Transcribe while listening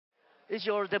It's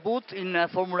your debut in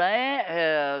Formula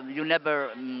E. You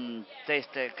never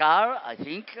taste a car, I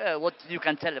think. What you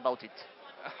can tell about it?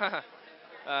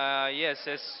 Yes,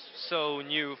 it's so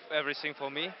new everything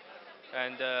for me,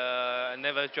 and I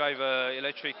never drive a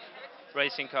electric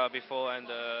racing car before, and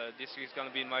this is going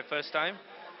to be my first time.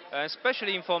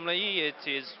 Especially in Formula E, it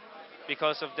is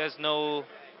because of there's no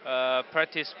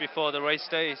practice before the race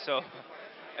day, so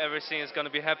everything is going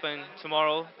to be happen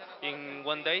tomorrow in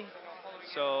one day.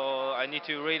 So I need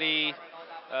to really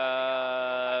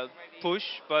push,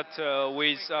 but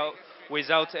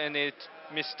without any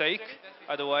mistake.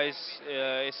 Otherwise,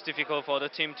 it's difficult for the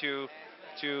team to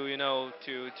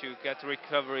get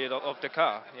recovery of the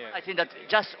car. Yeah. I think that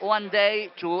just one day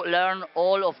to learn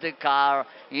all of the car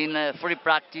in free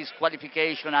practice,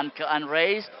 qualification, and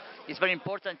race is very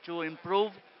important to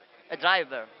improve a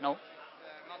driver. No.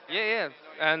 Yeah, yeah,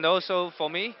 and also for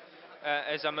me,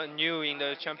 as I'm new in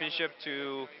the championship,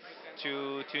 to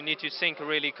need to think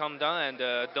really calm down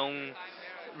and don't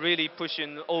really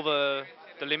pushing over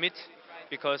the limit,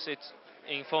 because it's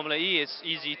in Formula E it's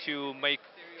easy to make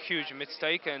huge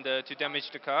mistake and to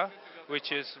damage the car,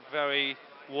 which is very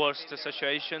worst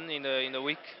situation in the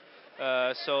week.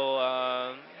 So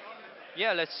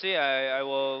yeah, let's see.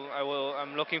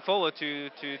 I'm looking forward to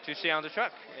see on the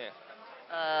track. Yeah.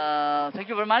 Thank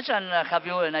you very much and have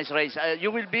you a nice race.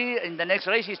 You will be in the next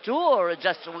races too, or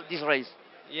just this race?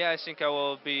 Yeah, I think I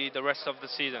will be the rest of the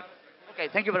season. Okay,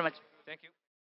 thank you very much. Thank you.